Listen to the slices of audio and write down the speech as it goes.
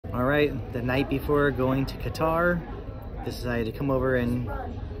All right, the night before going to Qatar, decided to come over and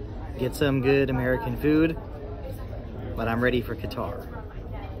get some good American food, but I'm ready for Qatar.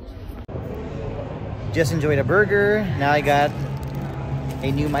 Just enjoyed a burger. Now I got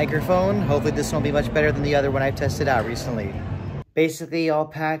a new microphone. Hopefully this won't be much better than the other one I've tested out recently. Basically all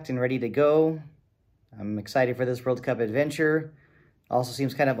packed and ready to go. I'm excited for this World Cup adventure. Also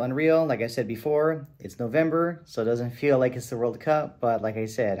seems kind of unreal. Like I said before, it's November, so it doesn't feel like it's the World Cup. But like I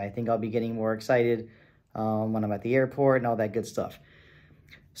said, I think I'll be getting more excited when I'm at the airport and all that good stuff.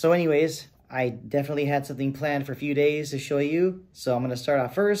 So anyways, I definitely had something planned for a few days to show you. So I'm going to start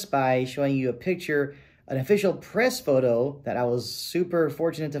off first by showing you a picture, an official press photo that I was super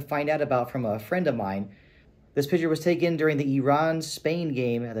fortunate to find out about from a friend of mine. This picture was taken during the Iran-Spain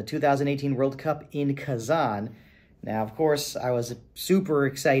game at the 2018 World Cup in Kazan. Now, of course, I was super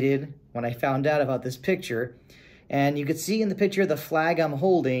excited when I found out about this picture. And you could see in the picture the flag I'm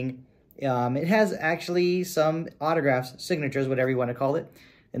holding. It has actually some autographs, signatures, whatever you want to call it.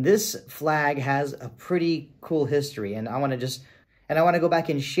 And this flag has a pretty cool history. And I want to go back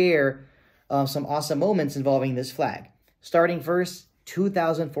and share some awesome moments involving this flag. Starting first,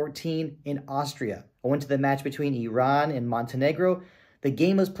 2014 in Austria. I went to the match between Iran and Montenegro. The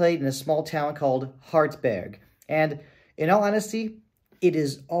game was played in a small town called Hartberg. And in all honesty, it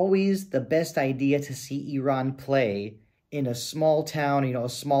is always the best idea to see Iran play in a small town, a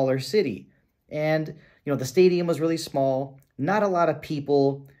smaller city. And, the stadium was really small, not a lot of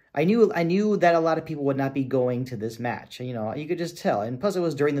people. I knew that a lot of people would not be going to this match. You could just tell. And plus it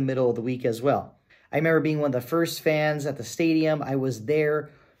was during the middle of the week as well. I remember being one of the first fans at the stadium. I was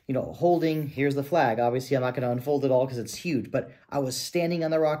there, holding, here's the flag. Obviously, I'm not going to unfold it all because it's huge, but I was standing on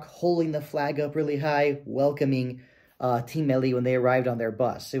the rock, holding the flag up really high, welcoming Team Melli when they arrived on their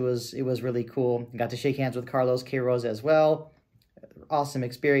bus. It was really cool. Got to shake hands with Carlos Queiroz as well. Awesome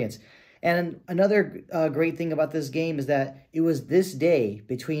experience. And another great thing about this game is that it was this day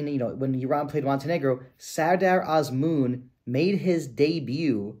between, when Iran played Montenegro, Sardar Azmoun made his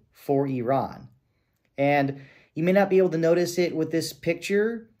debut for Iran. And you may not be able to notice it with this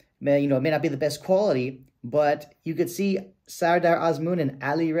picture. It may not be the best quality, but you could see Sardar Azmoun and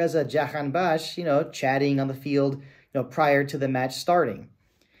Ali Reza Jahanbash, chatting on the field, prior to the match starting.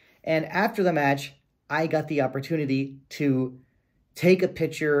 And after the match, I got the opportunity to take a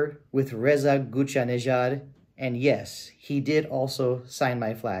picture with Reza Ghoochannejhad. And yes, he did also sign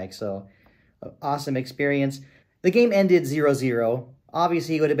my flag. So, awesome experience. The game ended 0-0.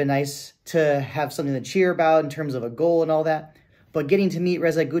 Obviously, it would have been nice to have something to cheer about in terms of a goal and all that. But getting to meet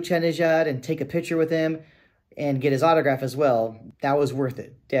Reza Ghoochannejhad and take a picture with him and get his autograph as well, that was worth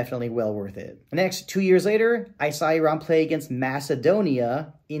it. Definitely well worth it. Next, 2 years later, I saw Iran play against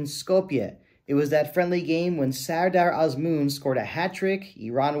Macedonia in Skopje. It was that friendly game when Sardar Azmoun scored a hat-trick.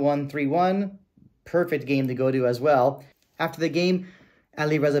 Iran won 3-1. Perfect game to go to as well. After the game,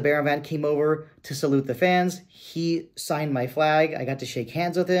 Ali Reza Baravan came over to salute the fans. He signed my flag. I got to shake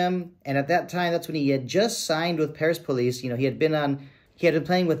hands with him. And at that time, that's when he had just signed with Persepolis. He had been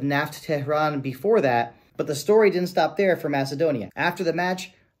playing with Naft Tehran before that. But the story didn't stop there for Macedonia. After the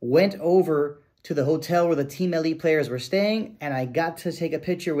match, went over to the hotel where the Team Melli players were staying, and I got to take a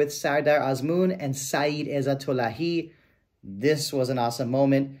picture with Sardar Azmoun and Saeed Ezzatullahi. This was an awesome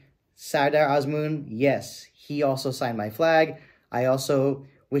moment. Sardar Azmoun, yes, he also signed my flag. I also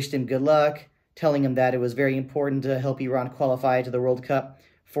wished him good luck, telling him that it was very important to help Iran qualify to the World Cup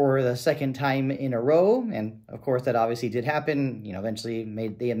for the second time in a row. And of course, that obviously did happen. Eventually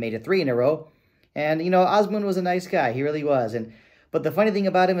they had made it 3 in a row. And, Azmoun was a nice guy. He really was. But the funny thing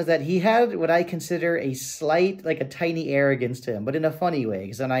about him is that he had what I consider a slight, a tiny arrogance to him, but in a funny way.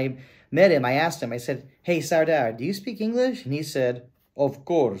 Because when I met him, I asked him, I said, "Hey, Sardar, do you speak English?" And he said, "Of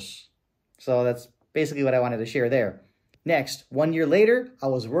course." So that's basically what I wanted to share there. Next, 1 year later, I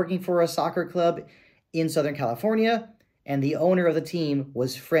was working for a soccer club in Southern California, and the owner of the team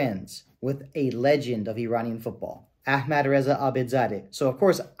was friends with a legend of Iranian football, Ahmad Reza Abedzadeh. So, of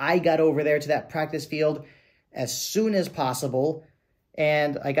course, I got over there to that practice field as soon as possible,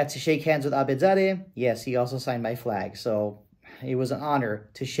 and I got to shake hands with Abedzadeh. Yes, he also signed my flag, so it was an honor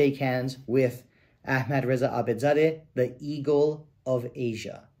to shake hands with Ahmad Reza Abedzadeh, the Eagle of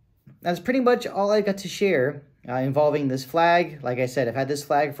Asia. That's pretty much all I got to share involving this flag. Like I said, I've had this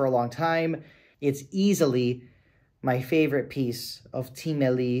flag for a long time. It's easily my favorite piece of Team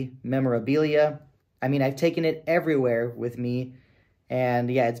Melli memorabilia. I mean, I've taken it everywhere with me, and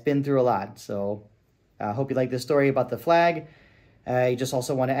yeah, it's been through a lot. So I hope you like this story about the flag. I just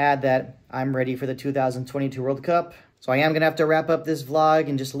also want to add that I'm ready for the 2022 World Cup. So I am going to have to wrap up this vlog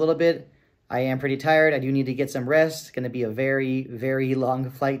in just a little bit. I am pretty tired. I do need to get some rest. It's going to be a very, very long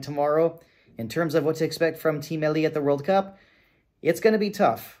flight tomorrow. In terms of what to expect from Team Melli at the World Cup, it's going to be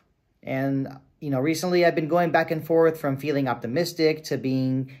tough. And, recently I've been going back and forth from feeling optimistic to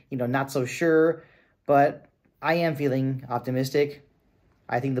being, not so sure. But I am feeling optimistic.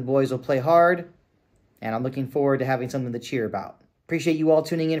 I think the boys will play hard. And I'm looking forward to having something to cheer about. Appreciate you all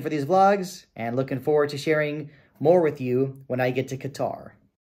tuning in for these vlogs. And looking forward to sharing more with you when I get to Qatar.